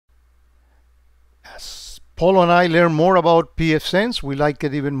Paul and I learn more about pfSense. We like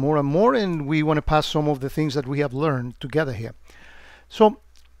it even more and more, and we want to pass some of the things that we have learned together here. So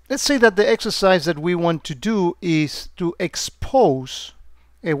let's say that the exercise that we want to do is to expose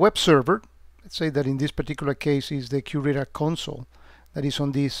a web server. Let's say that in this particular case is the Curator console that is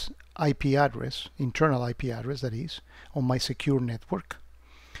on this IP address, internal IP address that is, on my secure network.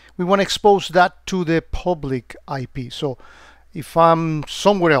 We want to expose that to the public IP. So if I'm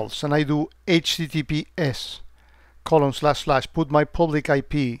somewhere else and I do HTTPS : put my public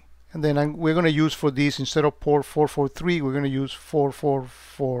IP, and then we're going to use for this, instead of port 443, we're going to use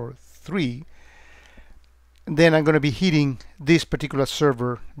 4443. And then I'm going to be hitting this particular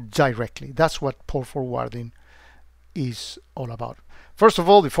server directly. That's what port forwarding is all about. First of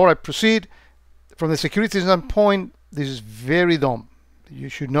all, before I proceed, from the security standpoint, this is very dumb. You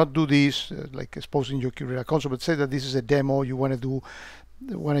should not do this, like exposing your Curator console, but say that this is a demo. You want to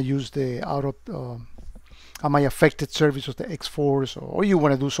use the am I affected service of the X-Force, or you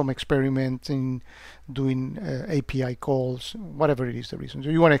want to do some experiments in doing API calls, whatever it is the reason. So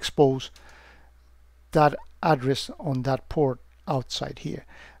you want to expose that address on that port outside here.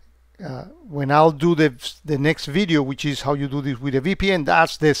 When I'll do the next video, which is how you do this with a VPN,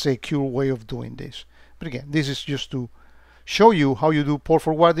 that's the secure way of doing this. But again, this is just to show you how you do port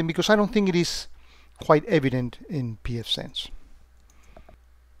forwarding, because I don't think it is quite evident in pfSense.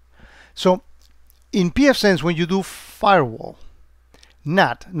 So in pfSense, when you do firewall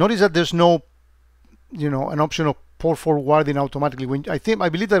NAT, notice that there's no, an option of port forwarding automatically. I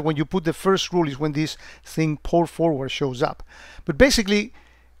believe that when you put the first rule is when this thing port forward shows up. But basically,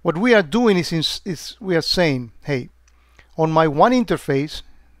 what we are doing is we are saying, hey, on my one interface,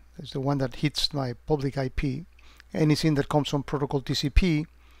 that's the one that hits my public IP, anything that comes from protocol TCP,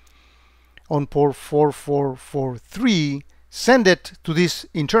 on port 4443, send it to this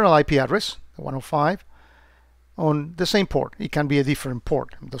internal IP address, 105, on the same port. It can be a different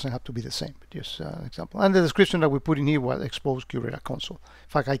port. It doesn't have to be the same, but just an example. And the description that we put in here was expose Curator console. In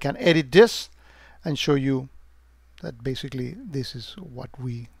fact, I can edit this and show you that basically this is what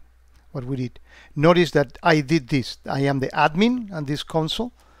we did. Notice that I did this. I am the admin on this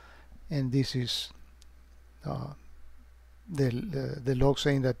console, and this is the log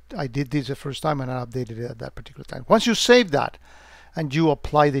saying that I did this the first time and I updated it at that particular time. Once you save that and you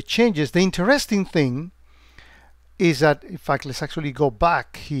apply the changes, the interesting thing is that, in fact, let's actually go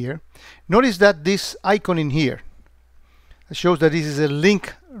back here. Notice that this icon in here shows that this is a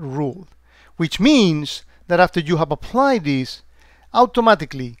link rule, which means that after you have applied this,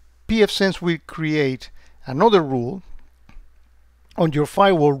 automatically pfSense will create another rule on your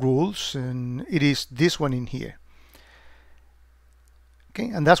firewall rules, and it is this one in here. Okay,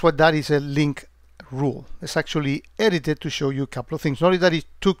 and that's what that is, a link rule. It's actually edited to show you a couple of things. Notice that it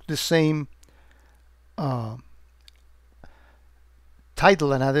took the same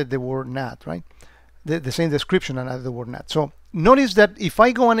title and added the word NAT, right? The same description and added the word NAT. So notice that if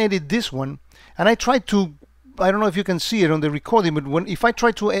I go and edit this one, and I try to, I don't know if you can see it on the recording, but if I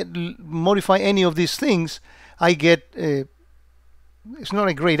try to modify any of these things, I get it's not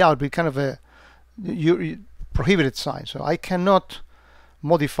a grayed out, but kind of a prohibited sign. So I cannot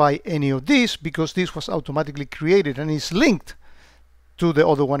modify any of this because this was automatically created and is linked to the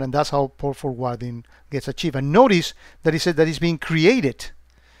other one, and that's how port forwarding gets achieved. And notice that it said that it's being created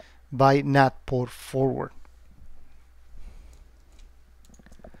by NAT port forward.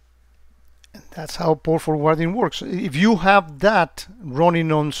 And that's how port forwarding works. If you have that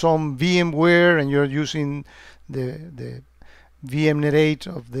running on some VMware and you're using the VMnet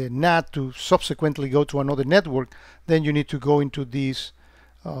of the NAT to subsequently go to another network, then you need to go into these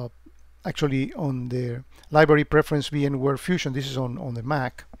actually on the library preference VMware Fusion. This is on the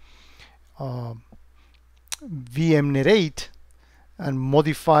Mac. VMnet and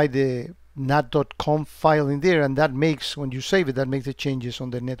modify the nat.conf file in there, and that makes, when you save it, that makes the changes on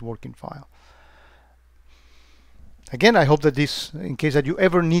the networking file. Again, I hope that this, in case that you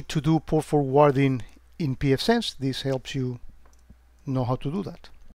ever need to do port forwarding in pfSense, this helps you know how to do that.